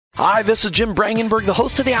Hi, this is Jim Brangenberg, the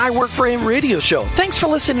host of the I Work for Him radio show. Thanks for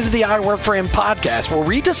listening to the I Work for Him podcast, where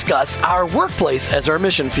we discuss our workplace as our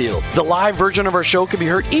mission field. The live version of our show can be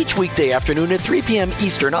heard each weekday afternoon at 3 p.m.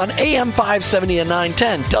 Eastern on AM 570 and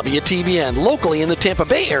 910 WTBN, locally in the Tampa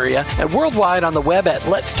Bay area, and worldwide on the web at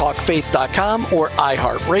letstalkfaith.com or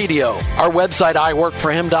iHeartRadio. Our website,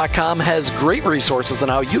 iworkforhim.com, has great resources on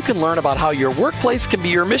how you can learn about how your workplace can be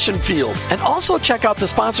your mission field. And also check out the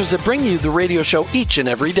sponsors that bring you the radio show each and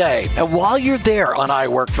every day. And while you're there on I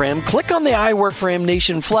Work for Him, click on the I Work for Him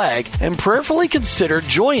Nation flag and prayerfully consider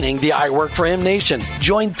joining the I Work for Him Nation.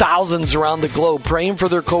 Join thousands around the globe praying for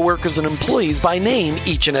their coworkers and employees by name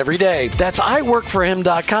each and every day. That's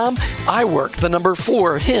iworkforhim.com,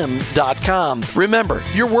 iwork4him.com. Remember,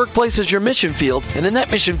 your workplace is your mission field, and in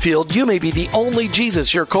that mission field, you may be the only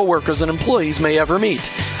Jesus your coworkers and employees may ever meet.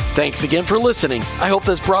 Thanks again for listening. I hope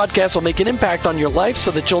this broadcast will make an impact on your life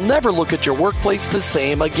so that you'll never look at your workplace the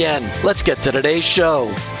same again. Let's get to today's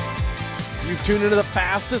show. You've tuned into the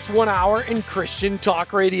fastest 1 hour in Christian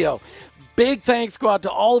talk radio. Big thanks go out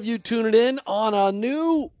to all of you tuning in on a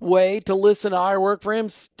new way to listen to I Work for Him,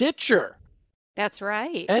 Stitcher. That's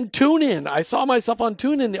right. And TuneIn. I saw myself on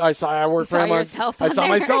TuneIn. I saw I Work for Him. I saw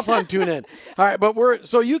myself on TuneIn. All right, but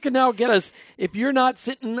so you can now get us, if you're not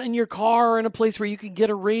sitting in your car or in a place where you can get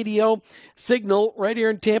a radio signal right here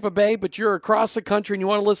in Tampa Bay, but you're across the country and you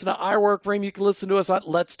want to listen to I Work for Him, you can listen to us at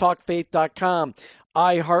letstalkfaith.com.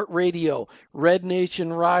 iHeartRadio, Red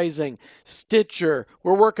Nation Rising, Stitcher.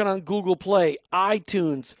 We're working on Google Play,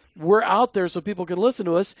 iTunes. We're out there so people can listen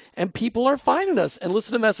to us, and people are finding us and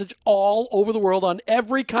listen to message all over the world on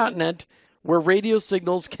every continent where radio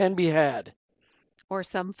signals can be had. Or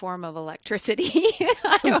some form of electricity.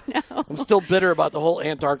 I don't know. I'm still bitter about the whole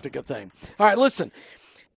Antarctica thing. All right, listen.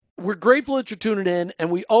 We're grateful that you're tuning in,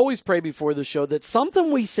 and we always pray before the show that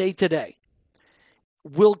something we say today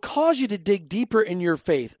will cause you to dig deeper in your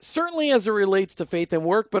faith, certainly as it relates to faith and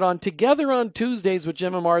work, but on Together on Tuesdays with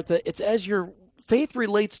Jim and Martha, it's as your faith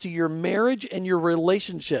relates to your marriage and your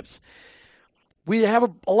relationships. We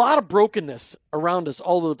have a lot of brokenness around us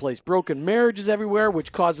all over the place. Broken marriages everywhere,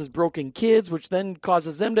 which causes broken kids, which then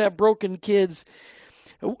causes them to have broken kids.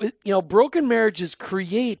 You know, broken marriages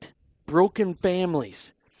create broken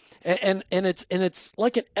families. And it's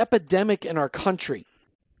like an epidemic in our country.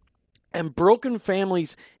 And broken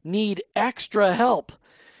families need extra help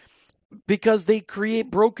because they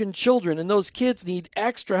create broken children, and those kids need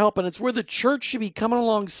extra help. And it's where the church should be coming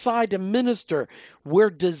alongside to minister where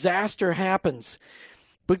disaster happens.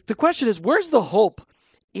 But the question is, where's the hope?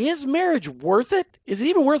 Is marriage worth it? Is it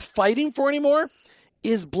even worth fighting for anymore?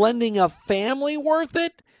 Is blending a family worth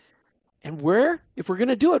it? And where, if we're going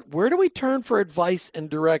to do it, where do we turn for advice and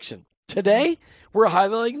direction? Today, we're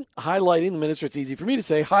highlighting the ministry. It's easy for me to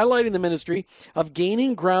say, highlighting the ministry of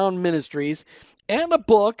Gaining Ground Ministries and a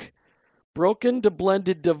book, Broken to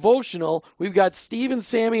Blended Devotional. We've got Steve and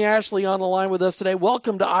Sammy Ashley on the line with us today.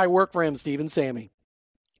 Welcome to I Work for Him, Steve and Sammy.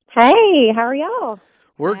 Hey, how are y'all?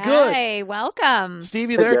 We're good. Hey, welcome.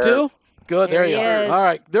 Steve, you there too? Good, there you are. Is. All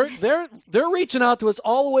right, they're reaching out to us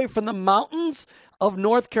all the way from the mountains of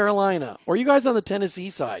North Carolina. Or are you guys on the Tennessee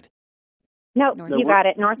side? No, you got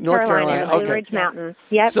it. North Carolina, Blue okay. Ridge Mountains.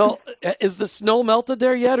 Yep. So is the snow melted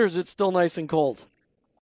there yet, or is it still nice and cold?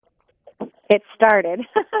 It started.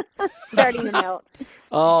 Starting to melt.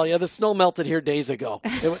 Oh, yeah, the snow melted here days ago.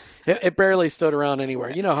 It barely stood around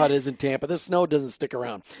anywhere. You know how it is in Tampa. The snow doesn't stick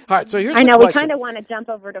around. All right, so here's the question. We kind of want to jump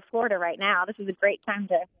over to Florida right now. This is a great time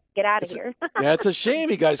to get out of here. Yeah, it's a shame.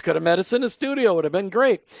 You guys could have met us in the studio. It would have been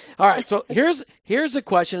great. All right, so here's a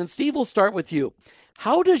question, and Steve, we'll start with you.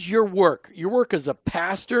 How does your work as a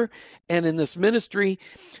pastor and in this ministry,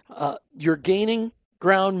 your Gaining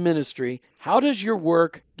Ground ministry, how does your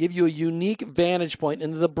work give you a unique vantage point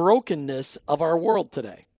into the brokenness of our world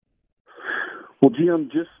today? Well, Jim,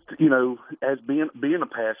 just, as being a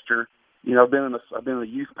pastor, I've been a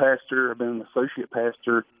youth pastor, I've been an associate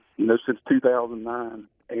pastor, since 2009,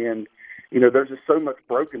 and there's just so much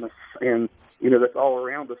brokenness, and that's all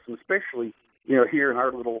around us, and especially here in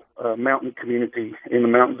our little mountain community in the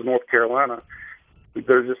mountains of North Carolina.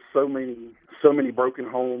 There's just so many broken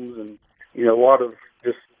homes, and a lot of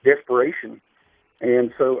just desperation.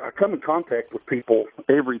 And so I come in contact with people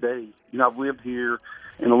every day. I've lived here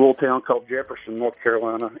in a little town called Jefferson, North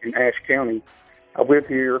Carolina, in Ashe County. I've lived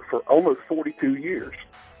here for almost 42 years.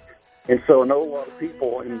 And so I know a lot of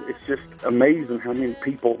people, and it's just amazing how many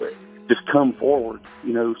people that just come forward,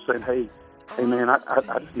 saying, hey man, I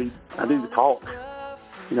need to talk.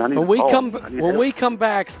 When we come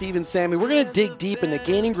back, Steve and Sammy, we're going to dig deep into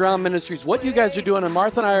Gaining Ground Ministries, what you guys are doing, and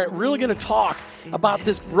Martha and I are really going to talk about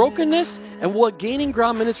this brokenness and what Gaining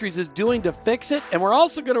Ground Ministries is doing to fix it. And we're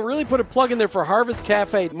also going to really put a plug in there for Harvest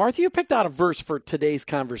Cafe. Martha, you picked out a verse for today's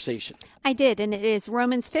conversation. I did, and it is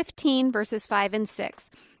Romans 15, verses 5 and 6.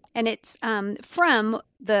 And it's from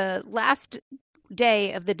the last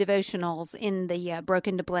day of the devotionals in the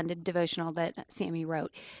Broken to Blended devotional that Sammy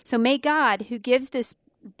wrote. So may God, who gives this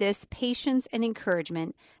patience and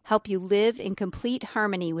encouragement, help you live in complete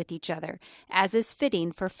harmony with each other, as is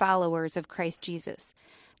fitting for followers of Christ Jesus.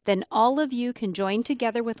 Then all of you can join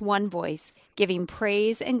together with one voice, giving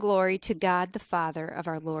praise and glory to God the Father of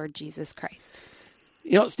our Lord Jesus Christ.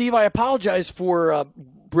 You know, Steve, I apologize for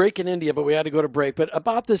breaking India, but we had to go to break. But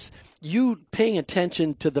about this, you paying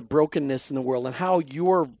attention to the brokenness in the world and how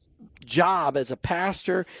your job as a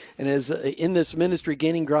pastor and as in this ministry,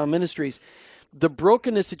 Gaining Ground Ministries, the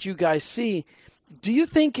brokenness that you guys see, do you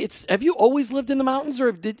think have you always lived in the mountains,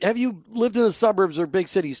 or have you lived in the suburbs or big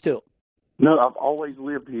cities too? No, I've always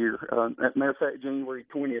lived here. As a matter of fact, January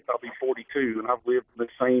 20th, I'll be 42, and I've lived in the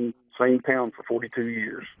same town for 42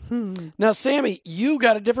 years. Now, Sammy, you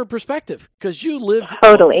got a different perspective because you lived...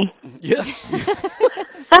 Totally. Yeah.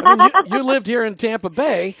 I mean, you lived here in Tampa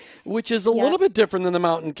Bay, which is a little bit different than the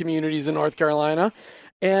mountain communities in North Carolina.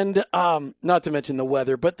 And not to mention the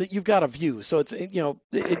weather, but you've got a view. So it's,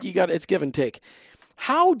 it's give and take.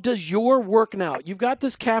 How does your work now? You've got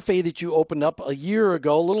this cafe that you opened up a year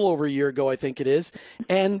ago, a little over a year ago, I think it is,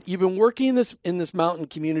 and you've been working in this mountain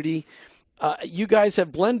community. You guys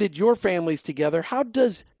have blended your families together. How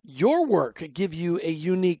does your work give you a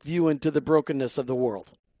unique view into the brokenness of the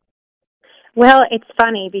world? Well, it's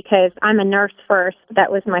funny because I'm a nurse first.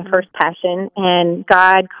 That was my first passion, and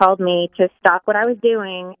God called me to stop what I was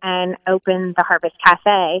doing and open the Harvest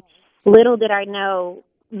Cafe. Little did I know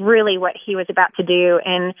really what he was about to do,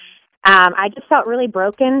 and I just felt really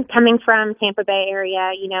broken coming from Tampa Bay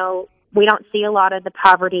area. You know, we don't see a lot of the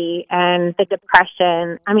poverty and the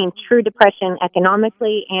depression. I mean, true depression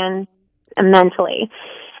economically and mentally.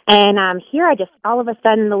 And here I just, all of a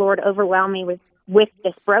sudden, the Lord overwhelmed me with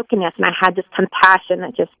this brokenness, and I had this compassion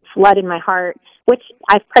that just flooded my heart, which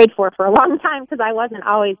I've prayed for a long time because I wasn't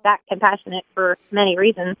always that compassionate for many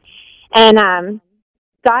reasons. And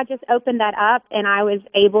God just opened that up, and I was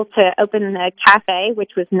able to open the cafe,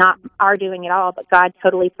 which was not our doing at all, but God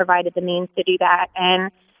totally provided the means to do that.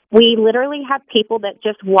 And we literally have people that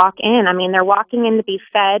just walk in. I mean, they're walking in to be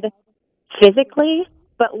fed physically,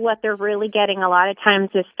 but what they're really getting a lot of times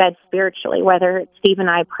is fed spiritually, whether it's Steve and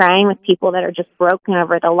I praying with people that are just broken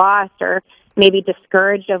over the loss or maybe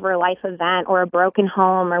discouraged over a life event or a broken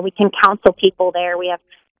home, or we can counsel people there. We have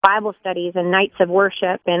Bible studies and nights of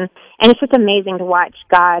worship, and it's just amazing to watch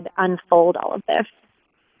God unfold all of this.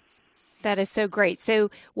 That is so great. So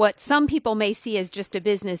what some people may see as just a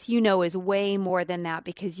business, is way more than that,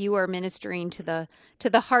 because you are ministering to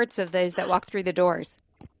the hearts of those that walk through the doors.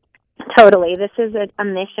 Totally. This is a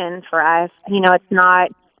mission for us. It's not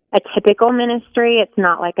a typical ministry. It's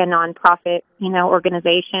not like a nonprofit,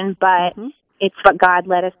 organization, but it's what God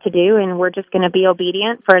led us to do, and we're just going to be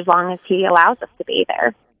obedient for as long as He allows us to be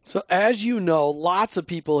there. So as you know, lots of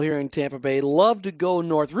people here in Tampa Bay love to go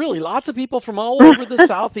north. Really, lots of people from all over the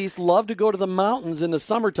Southeast love to go to the mountains in the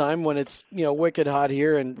summertime when it's, wicked hot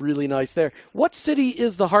here and really nice there. What city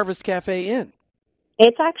is the Harvest Cafe in?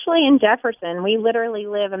 It's actually in Jefferson. We literally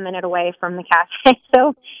live a minute away from the cafe.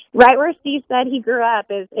 So right where Steve said he grew up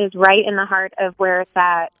is right in the heart of where it's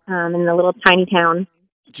at, in the little tiny town.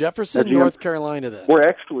 Jefferson, North Carolina, then. We're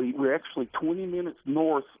actually 20 minutes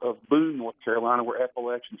north of Boone, North Carolina, where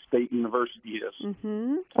Appalachian State University is.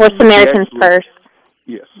 Mm-hmm. We're Samaritans first.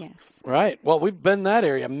 Yes. Right. Well, we've been in that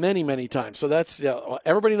area many, many times. So that's,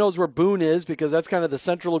 everybody knows where Boone is because that's kind of the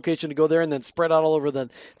central location to go there and then spread out all over the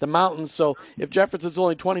mountains. So if Jefferson's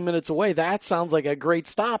only 20 minutes away, that sounds like a great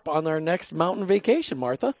stop on our next mountain vacation,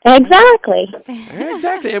 Martha. Exactly.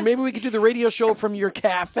 Exactly. And maybe we could do the radio show from your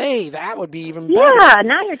cafe. That would be even better. Yeah,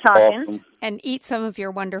 now you're talking. Awesome. And eat some of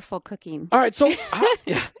your wonderful cooking. All right. So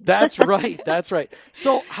that's right. That's right.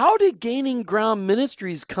 So how did Gaining Ground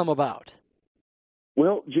Ministries come about?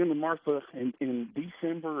 Well, Jim and Martha, in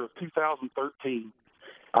December of 2013,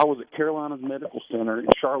 I was at Carolina's Medical Center in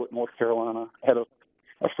Charlotte, North Carolina. I had a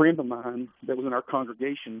friend of mine that was in our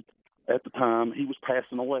congregation at the time. He was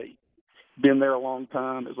passing away. Been there a long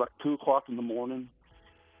time. It was like 2 o'clock in the morning,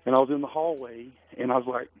 and I was in the hallway, and I was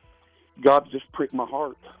like, God just pricked my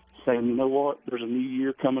heart, saying, you know what, there's a new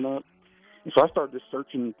year coming up. And so I started just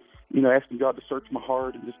searching, asking God to search my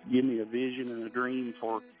heart and just give me a vision and a dream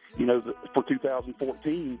for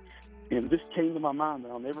 2014, and this came to my mind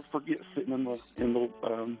that I'll never forget, sitting in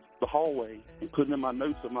the hallway and putting in my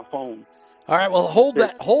notes of my phone. All right, well, hold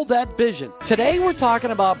that vision. Today we're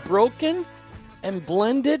talking about broken and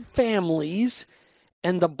blended families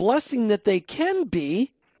and the blessing that they can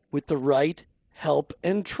be with the right help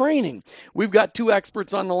and training. We've got two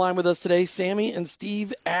experts on the line with us today, Sammy and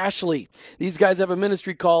Steve Ashley. These guys have a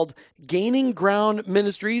ministry called Gaining Ground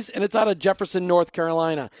Ministries, and it's out of Jefferson, North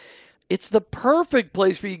Carolina. It's the perfect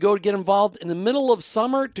place for you to go to get involved in the middle of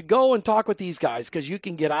summer to go and talk with these guys, because you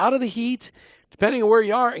can get out of the heat, depending on where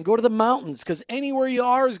you are, and go to the mountains, because anywhere you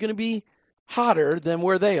are is going to be hotter than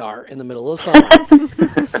where they are in the middle of summer.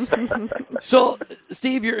 So,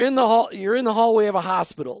 Steve, you're in the hallway of a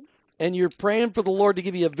hospital, and you're praying for the Lord to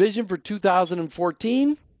give you a vision for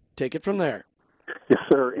 2014. Take it from there. Yes,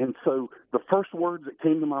 sir. And so the first words that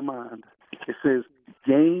came to my mind, it says,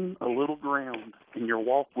 gain a little ground in your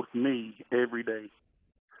walk with me every day.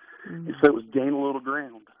 Mm-hmm. And so it was gain a little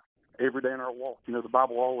ground every day in our walk. You know, the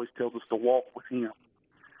Bible always tells us to walk with him.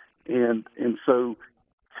 And so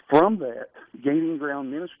from that, Gaining Ground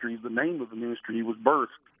Ministries, the name of the ministry, was birthed.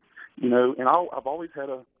 You know, and I've always had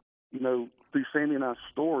through Sandy and I's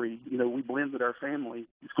story, you know, we blended our family.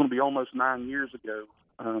 It's going to be almost 9 years ago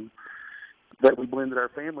that we blended our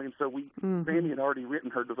family. And so Sandy had already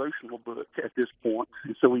written her devotional book at this point.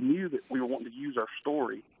 And so we knew that we were wanting to use our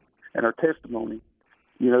story and our testimony,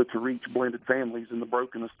 you know, to reach blended families and the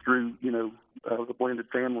brokenness through, you know, the blended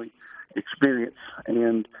family experience.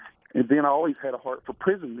 And then I always had a heart for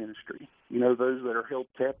prison ministry, you know, those that are held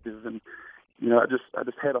captive. And, you know, I just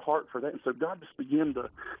had a heart for that. And so God just began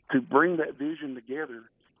to bring that vision together.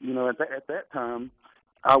 You know, at that time,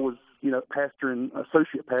 I was, you know, pastor and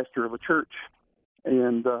associate pastor of a church.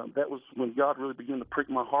 And that was when God really began to prick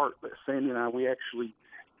my heart. That Sandy and I, we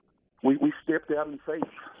stepped out in faith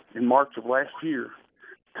in March of last year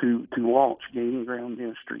to launch Gaining Ground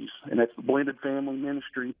Ministries. And that's the blended family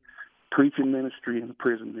ministry, preaching ministry, and the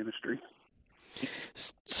prison ministry.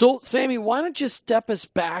 So, Sammy, why don't you step us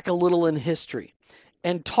back a little in history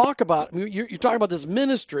and talk about, you're talking about this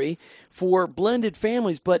ministry for blended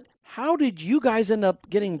families, but how did you guys end up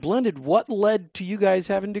getting blended? What led to you guys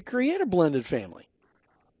having to create a blended family?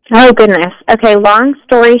 Oh, goodness. Okay, long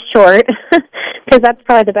story short, because that's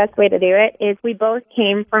probably the best way to do it, is we both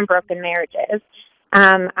came from broken marriages.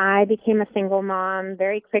 I became a single mom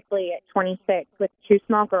very quickly at 26 with two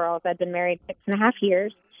small girls. I'd been married 6.5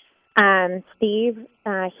 years. Steve,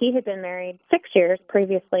 he had been married 6 years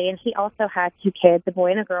previously, and he also had two kids, a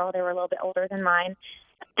boy and a girl. They were a little bit older than mine.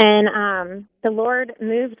 And the Lord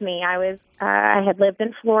moved me. I had lived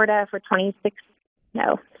in Florida for how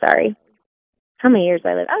many years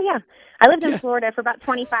I lived? Oh, yeah. I lived in Florida for about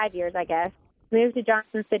 25 years, I guess. Moved to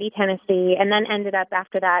Johnson City, Tennessee, and then ended up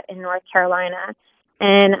after that in North Carolina.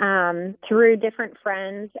 And through different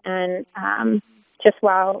friends and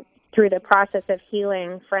through the process of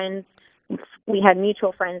healing, we had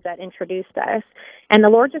mutual friends that introduced us. And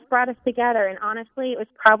the Lord just brought us together. And honestly, it was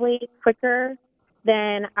probably quicker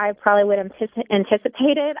than I probably would have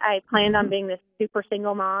anticipated. I planned on being this super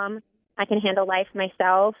single mom. I can handle life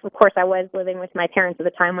myself. Of course, I was living with my parents at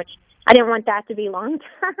the time, which I didn't want that to be long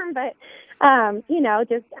term. But,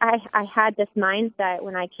 I had this mindset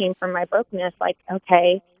when I came from my brokenness, like,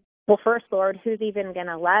 okay, well, first, Lord, who's even going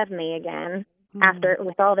to love me again after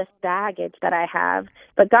with all this baggage that I have?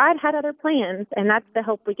 But God had other plans, and that's the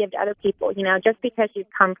hope we give to other people. You know, just because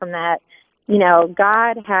you've come from that, you know,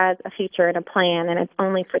 God has a future and a plan, and it's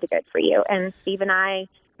only for the good for you. And Steve and I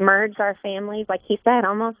merged our families, like he said,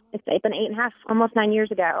 it's been 8.5, almost 9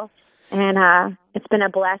 years ago. And it's been a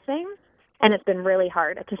blessing, and it's been really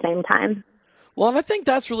hard at the same time. Well, and I think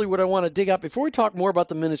that's really what I want to dig up. Before we talk more about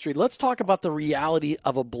the ministry, let's talk about the reality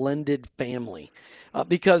of a blended family.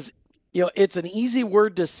 Because, you know, it's an easy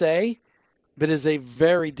word to say, but it's a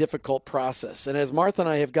very difficult process. And as Martha and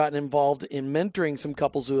I have gotten involved in mentoring some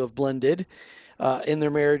couples who have blended in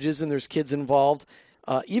their marriages and there's kids involved,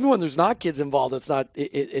 even when there's not kids involved,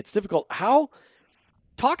 it's difficult.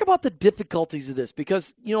 Talk about the difficulties of this,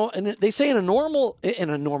 because, you know, and they say in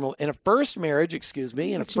a first marriage,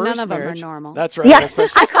 none of them are normal. That's right. Yeah,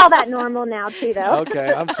 I call that normal now too, though.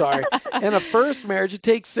 Okay, I'm sorry. In a first marriage, it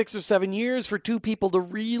takes 6 or 7 years for two people to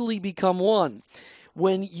really become one.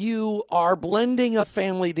 When you are blending a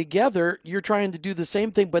family together, you're trying to do the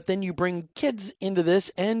same thing, but then you bring kids into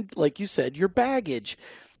this and, like you said, your baggage.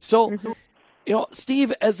 So, you know,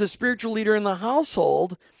 Steve, as the spiritual leader in the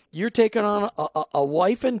household, you're taking on a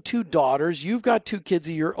wife and two daughters. You've got two kids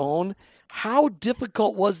of your own. How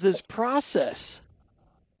difficult was this process?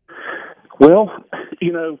 Well,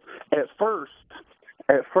 you know, at first,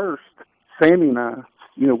 Sammy and I,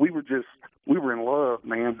 you know, we were in love,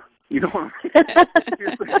 man. You know what I mean?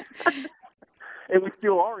 And we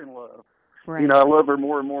still are in love. You know, I love her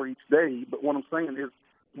more and more each day. But what I'm saying is,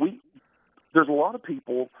 there's a lot of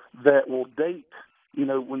people that will date, you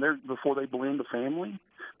know, before they blend a family.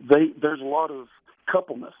 There's a lot of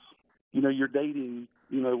coupleness. You know, you're dating,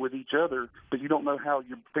 you know, with each other, but you don't know how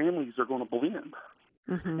your families are going to blend.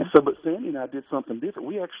 Mm-hmm. And so, but Sammy and I did something different.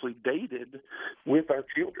 We actually dated with our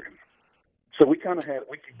children. So we could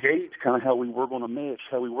gauge kind of how we were going to mesh,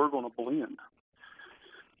 how we were going to blend.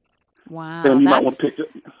 Wow. And you might want to pick up.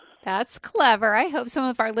 That's clever. I hope some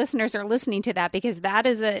of our listeners are listening to that, because that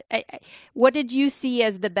is what did you see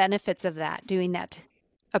as the benefits of that, doing that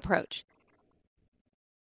approach?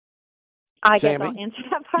 I guess I'll answer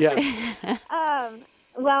that part. Yeah.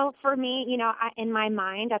 Well, for me, you know, in my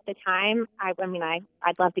mind at the time, I'd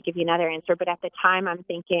love to give you another answer, but at the time I'm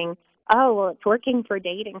thinking, oh, well, it's working for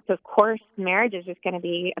dating, so of course marriage is just going to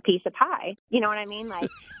be a piece of pie. You know what I mean? Like,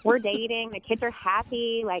 we're dating, the kids are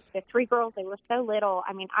happy. Like, the three girls, they were so little.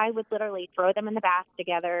 I mean, I would literally throw them in the bath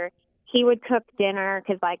together. He would cook dinner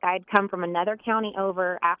because, like, I'd come from another county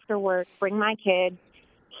over after work, bring my kids.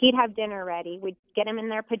 He'd have dinner ready. We'd get them in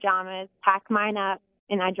their pajamas, pack mine up,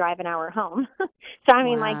 and I'd drive an hour home. So, I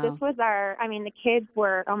mean, like, this was the kids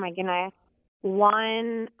were, oh, my goodness,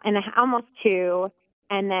 1 and almost 2,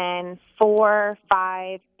 and then 4,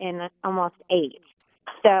 5, and almost 8.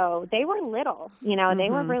 So they were little, you know, they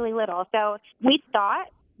were really little. So we thought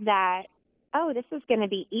that, oh, this is going to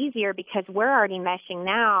be easier because we're already meshing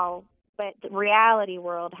now, but the reality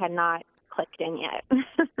world had not clicked in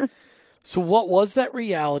yet. So what was that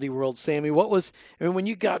reality world, Sammy? When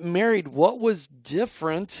you got married, what was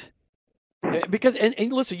different? Because,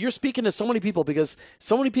 and listen, you're speaking to so many people, because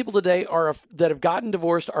so many people today that have gotten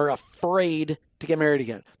divorced are afraid to get married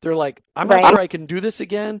again. They're like, I'm not sure I can do this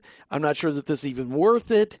again. I'm not sure that this is even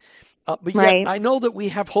worth it. But yet I know that we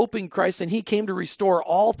have hope in Christ, and he came to restore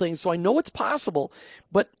all things. So I know it's possible,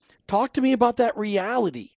 but talk to me about that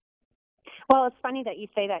reality. Well, it's funny that you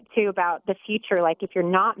say that, too, about the future. Like, if you're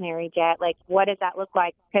not married yet, like, what does that look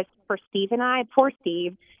like? Because for Steve and I, poor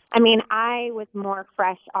Steve, I mean, I was more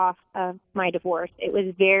fresh off of my divorce. I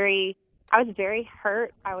was very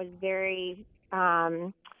hurt. I was very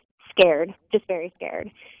scared, just very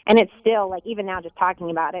scared. And it's still, like, even now just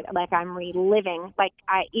talking about it, like, I'm reliving. Like,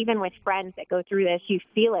 even with friends that go through this, you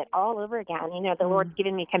feel it all over again. You know, the Lord's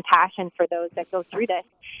given me compassion for those that go through this.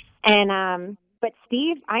 And, but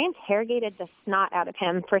Steve, I interrogated the snot out of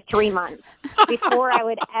him for 3 months before I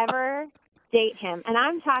would ever date him. And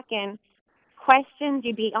I'm talking questions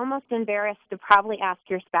you'd be almost embarrassed to probably ask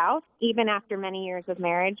your spouse, even after many years of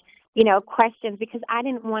marriage, you know, questions, because I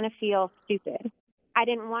didn't want to feel stupid. I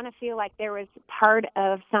didn't want to feel like there was part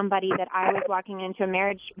of somebody that I was walking into a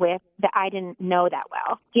marriage with that I didn't know that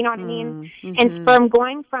well. Do you know what I mean? Mm-hmm. And from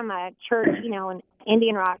going from a church, you know, in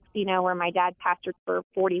Indian Rocks, you know, where my dad pastored for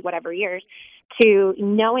 40 whatever years, to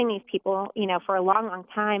knowing these people, you know, for a long, long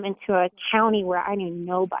time, into a county where I knew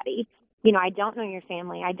nobody. You know, I don't know your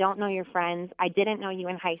family. I don't know your friends. I didn't know you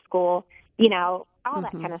in high school, you know, all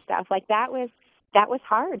that kind of stuff. Like, that was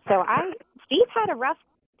hard. So Steve had a rough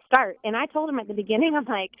start. And I told him at the beginning, I'm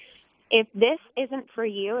like, if this isn't for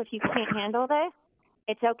you, if you can't handle this,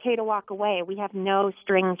 it's okay to walk away. We have no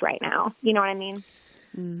strings right now. You know what I mean?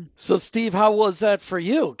 So, Steve, how was that for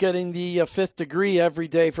you, getting the 5th degree every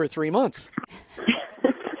day for 3 months?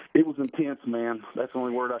 It was intense, man. That's the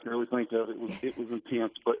only word I can really think of. It was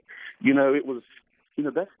intense, but you know, it was, you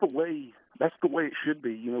know, that's the way it should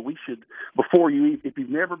be. You know, we should, if you've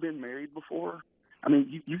never been married before, I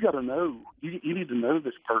mean, you got to know. You need to know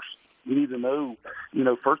this person. You need to know, you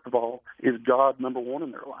know, first of all, is God number one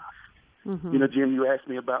in their life? Mm-hmm. You know, Jim, you asked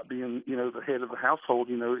me about being, you know, the head of the household.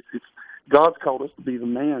 You know, it's God's called us to be the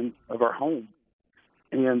man of our home,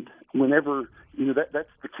 and whenever, you know, that's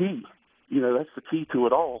the key. You know, that's the key to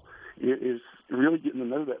it all, is really getting to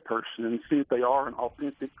know that person and see if they are an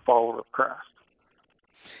authentic follower of Christ.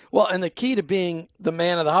 Well, and the key to being the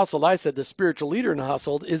man of the household, I said the spiritual leader in the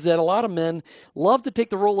household, is that a lot of men love to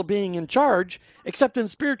take the role of being in charge, except in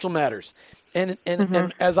spiritual matters. And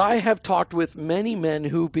as I have talked with many men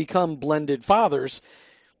who become blended fathers,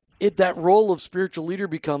 that role of spiritual leader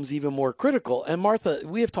becomes even more critical. And Martha,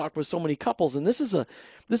 we have talked with so many couples, and this is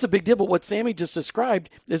a big deal. But what Sammy just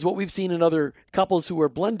described is what we've seen in other couples who are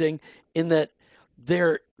blending, in that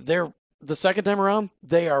they're the second time around,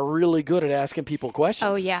 they are really good at asking people questions.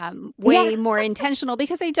 Oh, yeah. Way more intentional,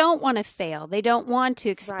 because they don't want to fail. They don't want to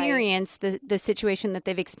experience the situation that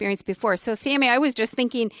they've experienced before. So, Sammy, I was just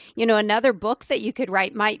thinking, you know, another book that you could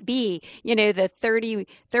write might be, you know, the 30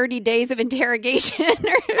 days of interrogation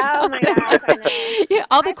or something. Oh, my gosh. You know,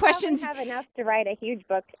 all the questions. I have enough to write a huge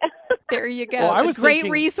book. There you go. Well, a great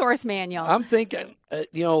resource manual. I'm thinking,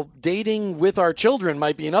 dating with our children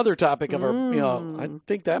might be another topic of our, I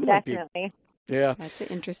think that might be. Definitely. Yeah. That's an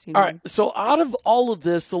interesting All one. right. So out of all of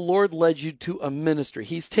this, the Lord led you to a ministry.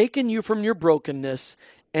 He's taken you from your brokenness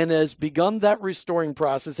and has begun that restoring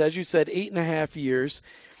process. As you said, 8.5 years.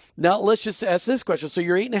 Now let's just ask this question. So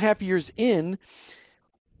you're 8.5 years in.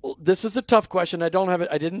 This is a tough question. I don't have it.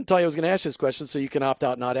 I didn't tell you I was going to ask this question, so you can opt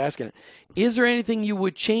out not asking it. Is there anything you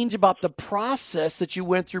would change about the process that you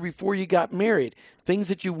went through before you got married? Things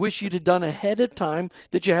that you wish you'd have done ahead of time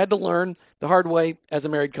that you had to learn the hard way as a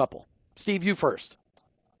married couple? Steve, you first.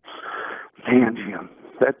 Man, Jim,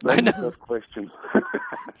 that's a tough question.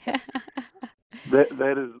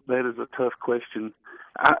 that is a tough question.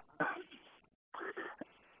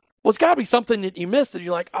 Well, it's got to be something that you missed that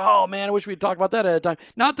you're like, oh, man, I wish we'd talked about that at a time.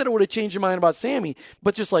 Not that it would have changed your mind about Sammy,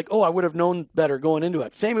 but just like, I would have known better going into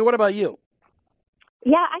it. Sammy, what about you?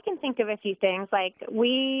 Yeah, I can think of a few things. Like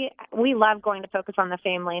we love going to Focus on the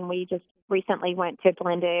Family, and we just recently went to a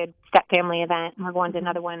blended step family event, and we're going to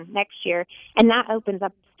another one next year. And that opens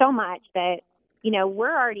up so much that,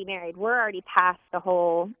 we're already married. We're already past the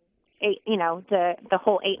whole, the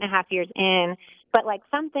whole 8.5 years in. But like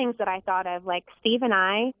some things that I thought of, like Steve and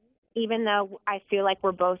I, even though I feel like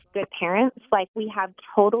we're both good parents, like we have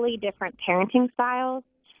totally different parenting styles.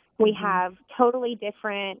 We have totally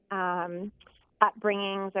different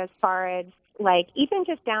upbringings as far as like even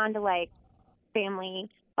just down to like family,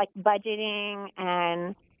 like budgeting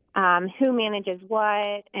and who manages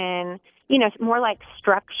what and, more like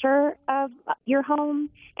structure of your home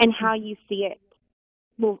and how you see it,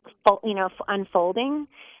 unfolding.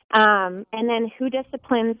 And then who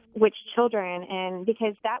disciplines which children. And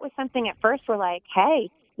because that was something at first we're like, hey,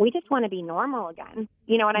 we just want to be normal again.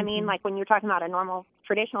 You know what I mean? Like when you're talking about a normal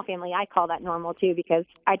traditional family, I call that normal too, because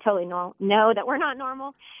I totally know that we're not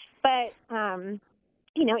normal. But,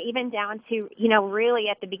 even down to, really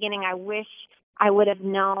at the beginning, I wish I would have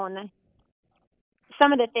known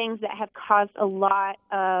some of the things that have caused a lot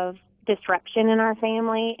of disruption in our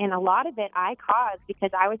family, and a lot of it I caused because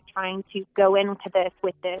I was trying to go into this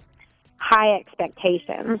with this high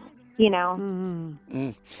expectations,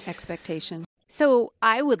 Expectation. So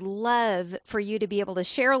I would love for you to be able to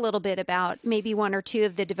share a little bit about maybe one or two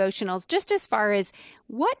of the devotionals, just as far as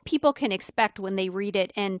what people can expect when they read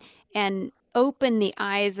it and open the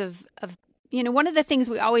eyes of one of the things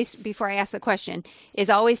we always, before I ask the question, is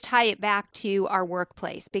always tie it back to our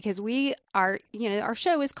workplace, because we are, our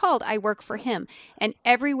show is called I Work for Him, and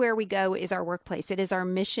everywhere we go is our workplace. It is our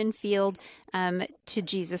mission field to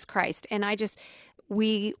Jesus Christ. And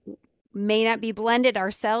we may not be blended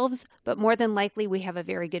ourselves, but more than likely we have a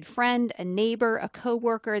very good friend, a neighbor, a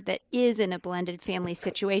coworker that is in a blended family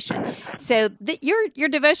situation. So your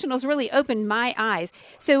devotionals really opened my eyes.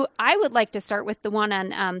 So I would like to start with the one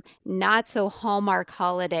on not so Hallmark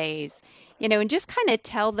holidays, and just kind of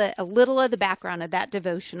tell a little of the background of that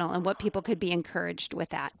devotional and what people could be encouraged with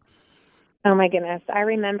that. Oh my goodness. I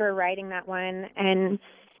remember writing that one and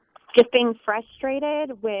just being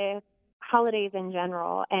frustrated with holidays in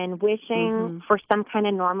general and wishing for some kind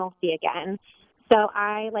of normalcy again. So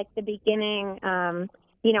I, like the beginning,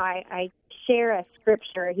 I share a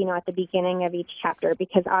scripture, at the beginning of each chapter,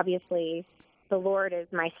 because obviously the Lord is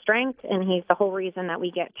my strength and He's the whole reason that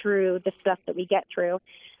we get through the stuff that we get through.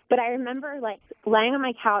 But I remember like laying on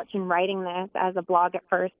my couch and writing this as a blog at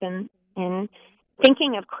first and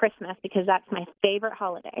thinking of Christmas, because that's my favorite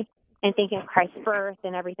holiday, and thinking of Christ's birth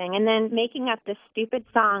and everything, and then making up this stupid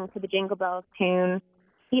song to the Jingle Bells tune,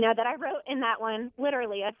 that I wrote in that one,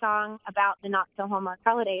 literally a song about the not-so-Hallmark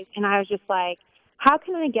holidays. And I was just like, how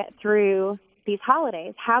can I get through these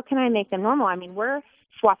holidays? How can I make them normal? I mean, we're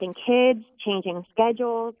swapping kids, changing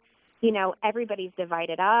schedules, everybody's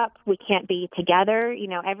divided up. We can't be together,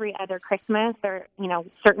 every other Christmas, or,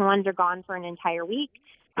 certain ones are gone for an entire week.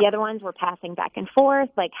 The other ones we're passing back and forth.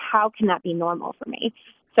 Like, how can that be normal for me?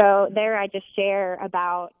 So there I just share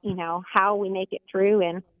about, how we make it through.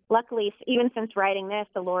 And luckily, even since writing this,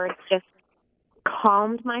 the Lord just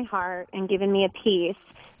calmed my heart and given me a peace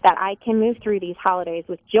that I can move through these holidays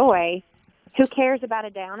with joy. Who cares about a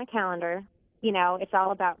day on a calendar? It's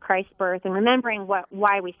all about Christ's birth and remembering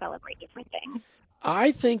why we celebrate different things.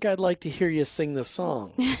 I think I'd like to hear you sing the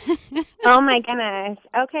song. Oh, my goodness.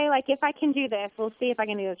 Okay, like if I can do this, we'll see if I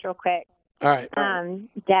can do this real quick. All right.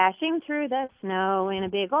 Dashing through the snow in a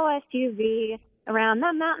big old SUV. Around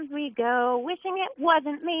the mountains we go, wishing it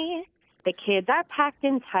wasn't me. The kids are packed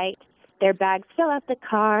in tight. Their bags fill up the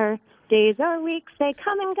car. Days or weeks, they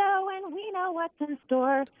come and go, and we know what's in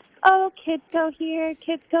store. Oh, kids go here,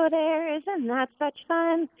 kids go there. Isn't that such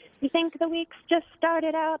fun? You think the week's just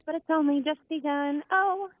started out, but it's only just begun.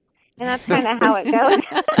 Oh, And that's kind of how it goes.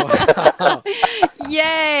 Wow.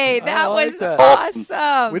 Yay, that like was that.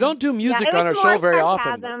 awesome. We don't do music it on our was show more very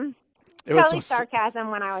sarcasm. often. It Totally was sarcasm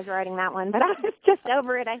when I was writing that one, but I was just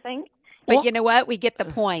over it, I think. But Well, you know what? We get the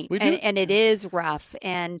point, we do. and it is rough.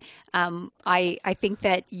 And I think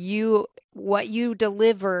that what you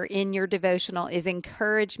deliver in your devotional is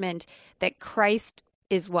encouragement that Christ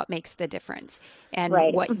is what makes the difference, and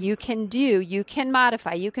Right. what you can do, you can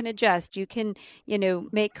modify, you can adjust, you can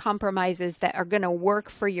make compromises that are going to work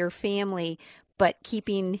for your family, but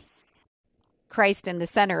keeping Christ in the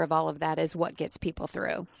center of all of that is what gets people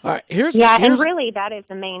through. All right, here's and really that is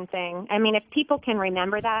the main thing. I mean, if people can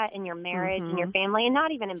remember that in your marriage and your Mm-hmm. family, and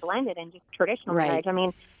not even in blended and just traditional Right. marriage, I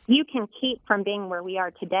mean, you can keep from being where we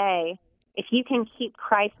are today if you can keep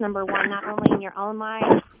Christ number one, not only in your own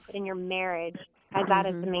life, but in your marriage, as that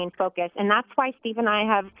is the Mm-hmm. main focus. And that's why Steve and I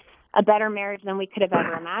have a better marriage than we could have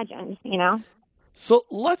ever imagined, you know? So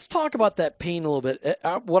let's talk about that pain a little bit.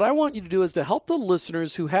 What I want you to do is to help the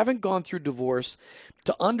listeners who haven't gone through divorce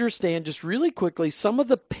to understand just really quickly some of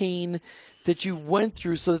the pain that you went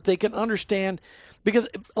through so that they can understand. Because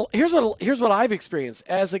here's what I've experienced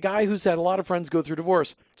as a guy who's had a lot of friends go through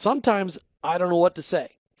divorce. Sometimes I don't know what to say.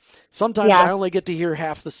 Sometimes I only get to hear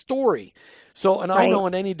half the story. So, and I know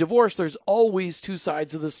in any divorce, there's always two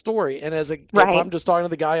sides of the story. And if I'm just talking to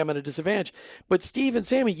the guy, I'm at a disadvantage. But Steve and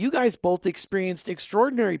Sammy, you guys both experienced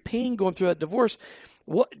extraordinary pain going through that divorce.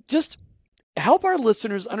 Just help our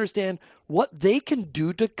listeners understand what they can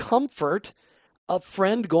do to comfort a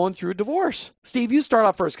friend going through a divorce. Steve, you start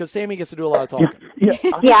off first because Sammy gets to do a lot of talking. Yeah,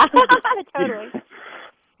 totally.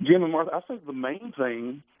 Jim and Martha, I think the main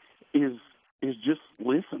thing is just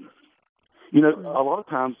listen. You know, a lot of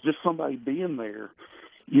times just somebody being there,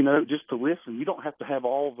 you know, just to listen. You don't have to have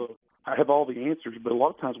all the answers, but a lot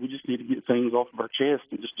of times we just need to get things off of our chest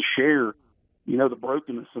and just to share, you know, the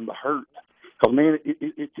brokenness and the hurt. Because man,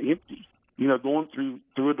 it's empty. You know, going through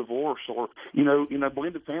a divorce, or you know,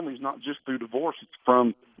 blended family is not just through divorce. It's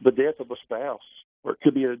from the death of a spouse, or it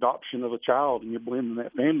could be an adoption of a child, and you're blending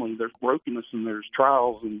that family. There's brokenness and there's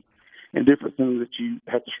trials and different things that you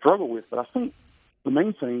have to struggle with. But I think the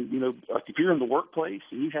main thing, you know, like if you're in the workplace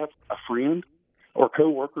and you have a friend or a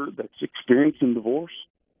coworker that's experiencing divorce,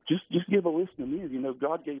 just give a listening ear. You know,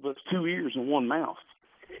 God gave us 2 ears and 1 mouth,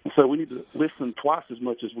 and so we need to listen twice as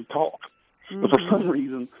much as we talk. But for some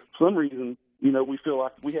reason, you know, we feel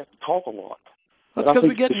like we have to talk a lot. That's because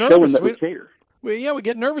we get nervous. We care. We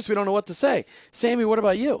get nervous. We don't know what to say. Sammy, what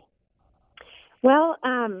about you? Well,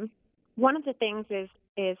 one of the things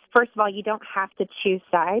is first of all, you don't have to choose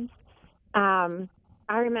sides. I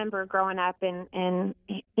remember growing up and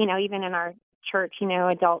you know, even in our church, you know,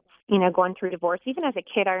 adults, you know, going through divorce. Even as a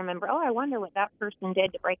kid, I remember, I wonder what that person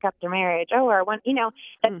did to break up their marriage. You know,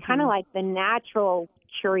 that's kind of like the natural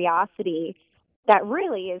curiosity that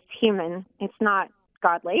really is human. It's not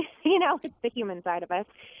godly, you know, it's the human side of us.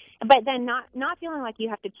 But then not feeling like you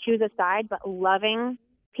have to choose a side, but loving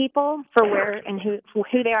people for where and who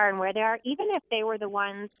they are and where they are, even if they were the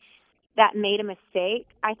ones that made a mistake.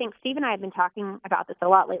 I think Steve and I have been talking about this a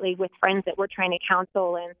lot lately with friends that we're trying to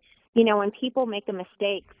counsel. And, you know, when people make a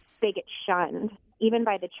mistake, they get shunned, even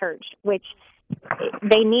by the church, which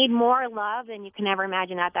they need more love than you can ever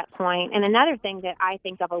imagine at that point. And another thing that I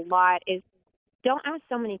think of a lot is don't ask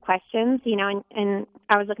so many questions, you know, and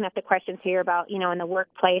I was looking at the questions here about, you know, in the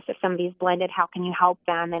workplace, if somebody's blended, how can you help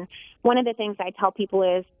them? And one of the things I tell people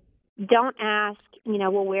is don't ask, you know,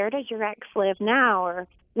 well, where does your ex live now? Or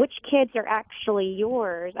which kids are actually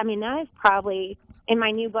yours? I mean, that is probably, in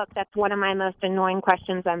my new book, that's one of my most annoying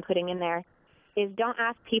questions I'm putting in there, is don't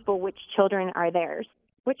ask people which children are theirs.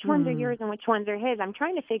 Which ones are yours and which ones are his? I'm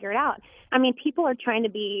trying to figure it out. I mean, people are trying to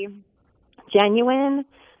be genuine,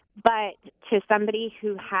 but to somebody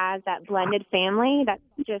who has that blended family, that's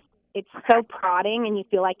just, it's so prodding, and you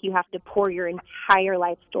feel like you have to pour your entire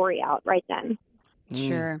life story out right then.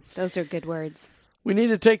 Sure. Those are good words. We need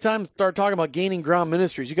to take time to start talking about Gaining Ground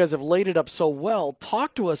Ministries. You guys have laid it up so well.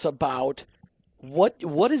 Talk to us about what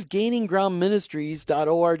is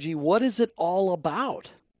GainingGroundMinistries.org? What is it all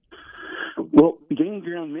about? Well, Gaining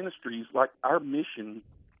Ground Ministries, like our mission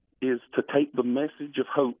is to take the message of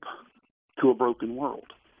hope to a broken world.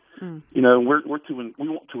 You know, we want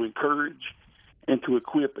to encourage and to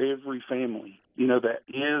equip every family, you know, that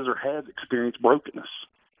is or has experienced brokenness.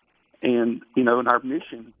 And, you know, in our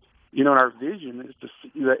mission, you know, and our vision is to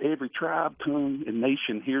see that every tribe, tongue, and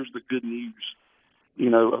nation hears the good news,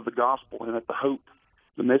 you know, of the gospel, and that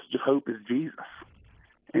the message of hope is Jesus.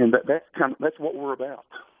 And that's what we're about.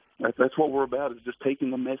 That's what we're about, is just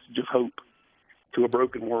taking the message of hope to a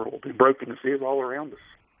broken world. And brokenness is all around us.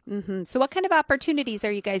 Mm-hmm. So what kind of opportunities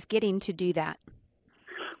are you guys getting to do that?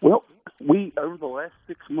 Well, over the last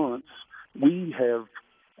 6 months, we've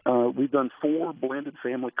done 4 blended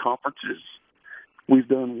family conferences. We've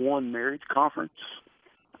done 1 marriage conference.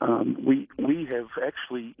 We have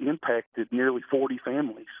actually impacted nearly 40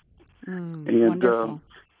 families. And wonderful.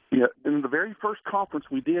 and the very first conference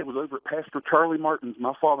we did was over at Pastor Charlie Martin's,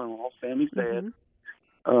 my father-in-law, Sammy's dad,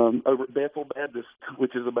 over at Bethel Baptist,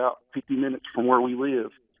 which is about 50 minutes from where we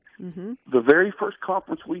live. Mm-hmm. The very first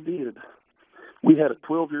conference we did, we had a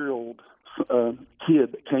 12-year-old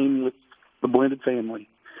kid that came with the blended family.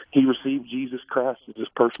 He received Jesus Christ as his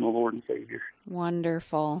personal Lord and Savior.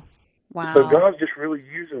 Wonderful. Wow. So God's just really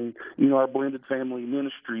using, our blended family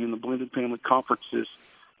ministry and the blended family conferences,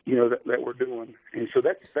 that we're doing. And so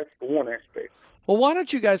that's the one aspect. Well, why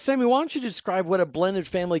don't you guys, Sammy, why don't you describe what a blended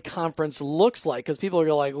family conference looks like? Because people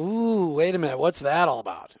are like, ooh, wait a minute, what's that all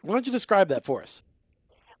about? Why don't you describe that for us?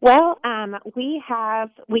 Well, we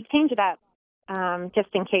changed it up just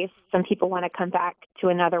in case some people want to come back to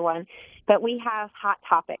another one. But we have hot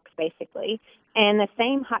topics, basically. And the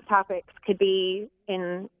same hot topics could be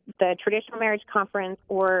in the traditional marriage conference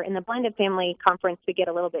or in the blended family conference. We get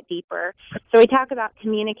a little bit deeper. So we talk about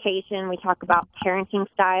communication. We talk about parenting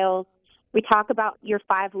styles. We talk about your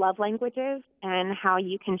 5 love languages and how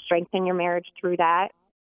you can strengthen your marriage through that.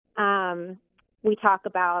 We talk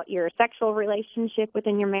about your sexual relationship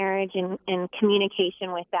within your marriage and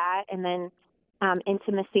communication with that, and then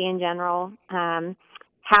intimacy in general,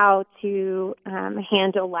 how to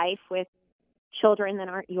handle life with children that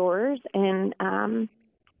aren't yours, and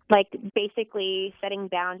basically setting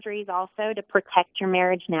boundaries also to protect your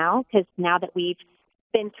marriage now, because now that we've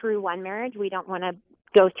been through one marriage, we don't want to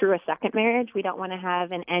go through a second marriage. We don't want to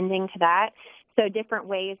have an ending to that. So different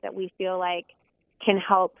ways that we feel like can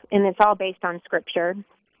help, and it's all based on Scripture,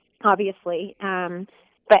 obviously,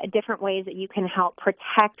 but different ways that you can help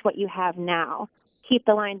protect what you have now, keep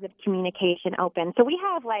the lines of communication open. So we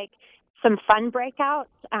have some fun breakouts,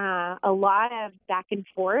 a lot of back and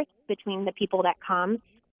forth between the people that come.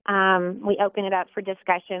 We open it up for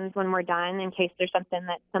discussions when we're done in case there's something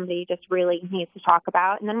that somebody just really needs to talk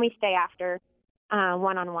about. And then we stay after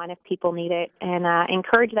one-on-one if people need it, and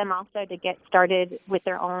encourage them also to get started with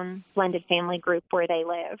their own blended family group where they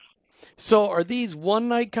live. So are these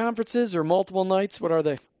one-night conferences or multiple nights? What are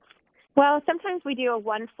they? Well, sometimes we do a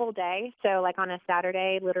one full day. So on a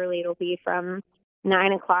Saturday, literally it'll be from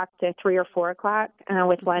 9 o'clock to 3 or 4 o'clock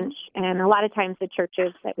with lunch. And a lot of times the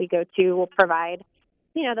churches that we go to will provide,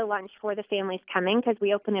 the lunch for the families coming, because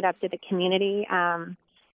we open it up to the community.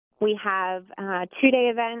 We have 2-day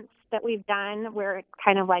events that we've done where it's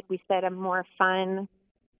kind of like we said, a more fun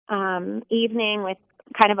evening with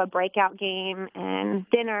kind of a breakout game and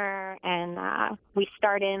dinner. And we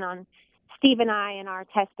start in on Steve and I and our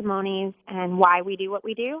testimonies and why we do what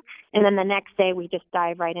we do. And then the next day we just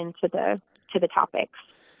dive right into the topics.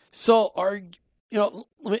 So let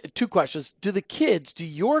me, 2 questions. Do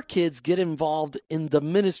your kids get involved in the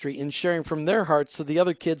ministry in sharing from their hearts to the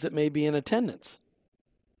other kids that may be in attendance?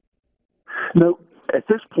 No, at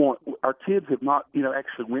this point, our kids have not,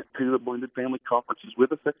 actually went to the blended family conferences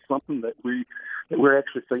with us. That's something that we're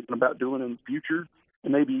actually thinking about doing in the future,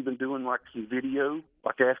 and maybe even doing some video,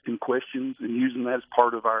 asking questions and using that as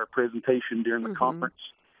part of our presentation during the conference.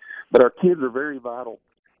 But our kids are very vital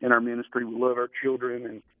in our ministry. We love our children,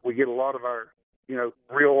 and we get a lot of our,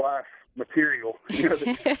 real life material, that's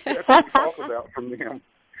what we talk about from them.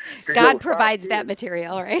 God provides that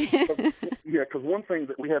material, right? Yeah, because one thing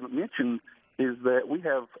that we haven't mentioned is that we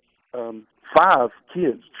have 5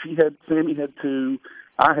 kids. Sammy had 2,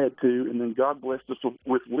 I had 2, and then God blessed us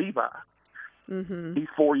with Levi. Mm-hmm. He's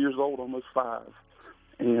 4 years old, almost 5,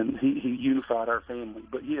 and he unified our family.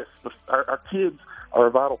 But yes, our kids are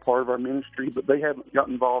a vital part of our ministry, but they haven't got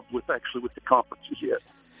involved with the conferences yet.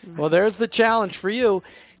 Well, there's the challenge for you,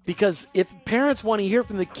 because if parents want to hear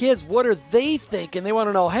from the kids, what are they thinking? They want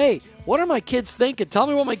to know, hey, what are my kids thinking? Tell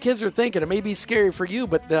me what my kids are thinking. It may be scary for you,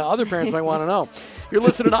 but the other parents might want to know. You're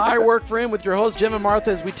listening to I Work for Him with your host, Jim and Martha,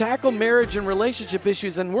 as we tackle marriage and relationship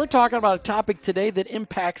issues. And we're talking about a topic today that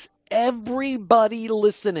impacts everybody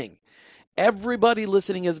listening. Everybody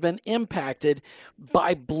listening has been impacted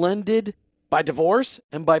by divorce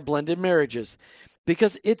and by blended marriages,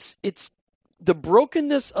 because it's the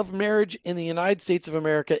brokenness of marriage in the United States of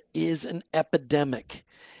America is an epidemic.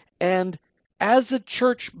 And as a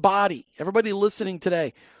church body, everybody listening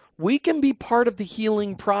today, we can be part of the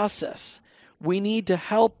healing process. We need to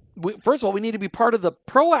help. First of all, we need to be part of the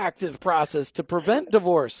proactive process to prevent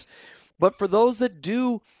divorce. But for those that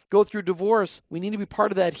do go through divorce, we need to be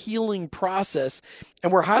part of that healing process.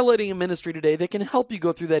 And we're highlighting a ministry today that can help you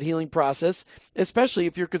go through that healing process, especially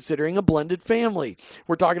if you're considering a blended family.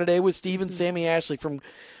 We're talking today with Steve and Sammy Ashley from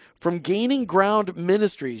Gaining Ground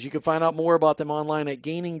Ministries. You can find out more about them online at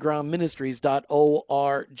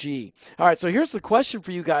gaininggroundministries.org. All right, so here's the question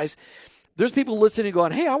for you guys. There's people listening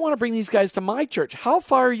going, hey, I want to bring these guys to my church. How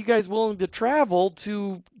far are you guys willing to travel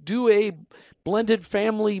to do a blended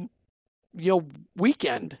family,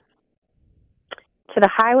 weekend? To the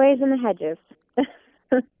highways and the hedges.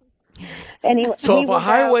 Anyway, so if a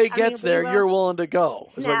highway gets there, you're willing to go,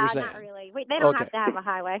 is what you're saying. Not really. They don't have to have a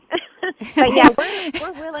highway. But yeah,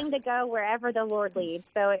 we're willing to go wherever the Lord leads.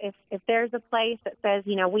 So if there's a place that says,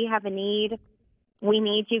 we have a need, we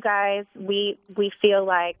need you guys, we feel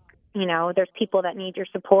like, there's people that need your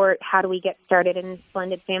support. How do we get started in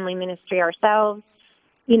blended family ministry ourselves?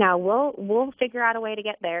 We'll figure out a way to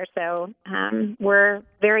get there. So we're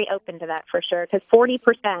very open to that for sure, because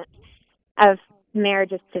 40% of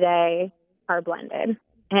marriages today are blended.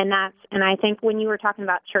 And I think when you were talking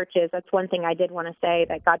about churches, that's one thing I did want to say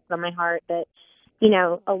that God put on my heart, that,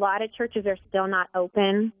 a lot of churches are still not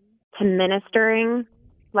open to ministering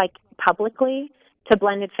like publicly to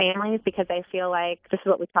blended families, because they feel like, this is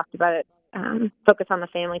what we talked about at Focus on the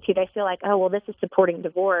Family too. They feel like, oh, well, this is supporting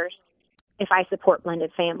divorce if I support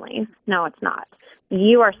blended families. No, it's not.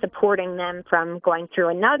 You are supporting them from going through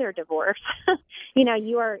another divorce.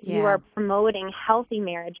 You are promoting healthy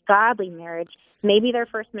marriage, godly marriage. Maybe their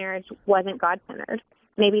first marriage wasn't God-centered.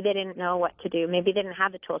 Maybe they didn't know what to do. Maybe they didn't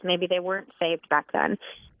have the tools. Maybe they weren't saved back then.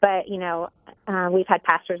 But, we've had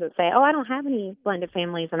pastors that say, oh, I don't have any blended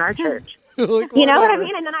families in our church. You know what I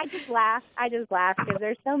mean? And then I just laugh because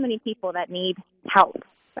there's so many people that need help.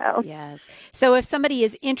 So. Yes. So if somebody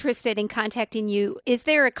is interested in contacting you, is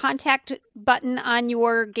there a contact button on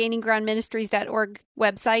your gaininggroundministries.org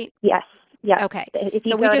website? Yes. Yeah. Okay. If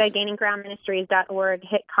you go to gaininggroundministries.org,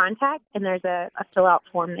 hit contact, and there's a fill-out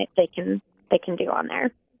form that they can do on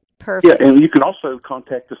there. Perfect. Yeah, and you can also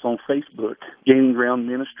contact us on Facebook, Gaining Ground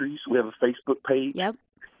Ministries. We have a Facebook page. Yep.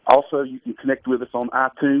 Also, you can connect with us on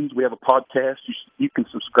iTunes. We have a podcast. You can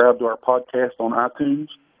subscribe to our podcast on iTunes.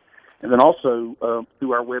 And then also,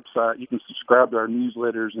 through our website, you can subscribe to our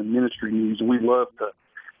newsletters and ministry news. And we love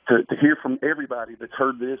to hear from everybody that's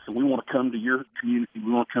heard this, and we want to come to your community.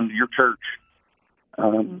 We want to come to your church,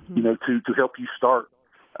 to help you start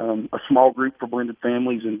a small group for blended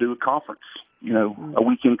families and do a conference, a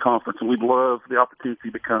weekend conference. And we'd love the opportunity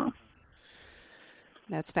to come.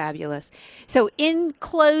 That's fabulous. So in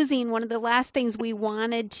closing, one of the last things we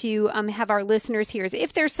wanted to have our listeners hear is,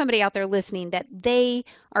 if there's somebody out there listening that they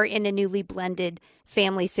are in a newly blended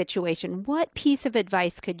family situation, what piece of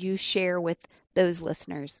advice could you share with those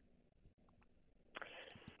listeners?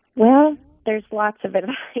 Well, there's lots of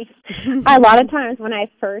advice. A lot of times when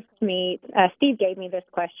I first meet, Steve gave me this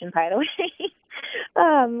question, by the way.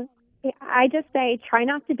 I just say, try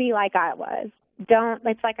not to be like I was.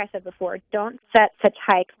 It's like I said before, don't set such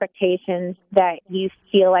high expectations that you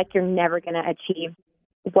feel like you're never going to achieve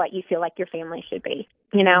what you feel like your family should be,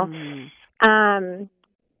 We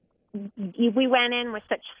went in with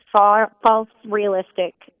such false,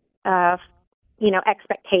 realistic,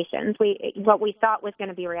 expectations. What we thought was going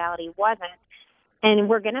to be reality wasn't. And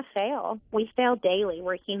we're going to fail. We fail daily.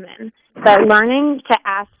 We're human. But learning to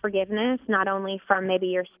ask forgiveness, not only from maybe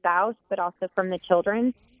your spouse, but also from the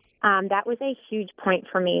children, that was a huge point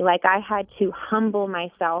for me. Like, I had to humble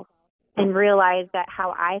myself and realize that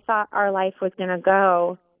how I thought our life was going to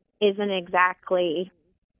go isn't exactly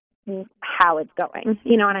how it's going.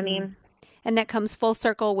 You know what I mean? And that comes full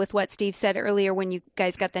circle with what Steve said earlier when you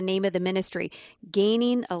guys got the name of the ministry,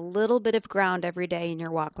 gaining a little bit of ground every day in your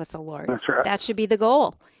walk with the Lord. That's right. That should be the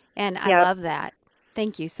goal. And I love that.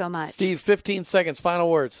 Thank you so much. Steve, 15 seconds, final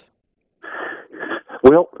words.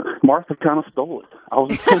 Well, Martha kind of stole it. I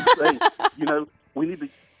was going to say, we need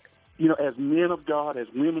to, as men of God, as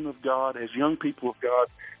women of God, as young people of God,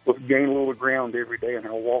 let's gain a little ground every day in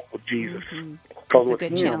our walk with Jesus. Mm-hmm. Because That's a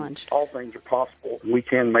good challenge. All things are possible. We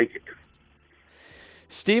can make it.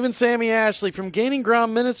 Steve and Sammy Ashley from Gaining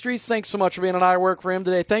Ground Ministries, thanks so much for being on I Work for Him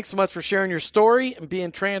today. Thanks so much for sharing your story and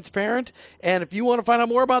being transparent. And if you want to find out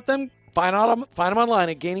more about them, find them online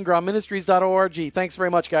at gaininggroundministries.org. Thanks very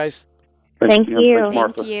much, guys. Thank you.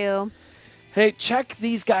 Thanks, Thank you. Hey, check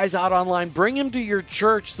these guys out online. Bring them to your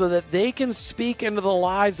church so that they can speak into the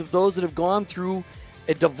lives of those that have gone through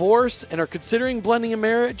a divorce and are considering blending a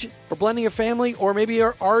marriage or blending a family, or maybe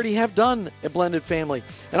already have done a blended family.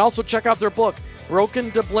 And also check out their book,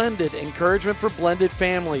 Broken to Blended, Encouragement for Blended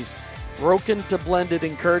Families. Broken to Blended,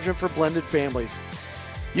 Encouragement for Blended Families.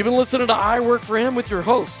 You've been listening to I Work for Him with your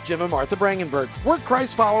hosts, Jim and Martha Brangenberg. We're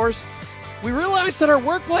Christ followers. We realized that our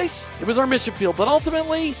workplace, it was our mission field, but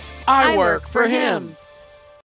ultimately, I work for Him.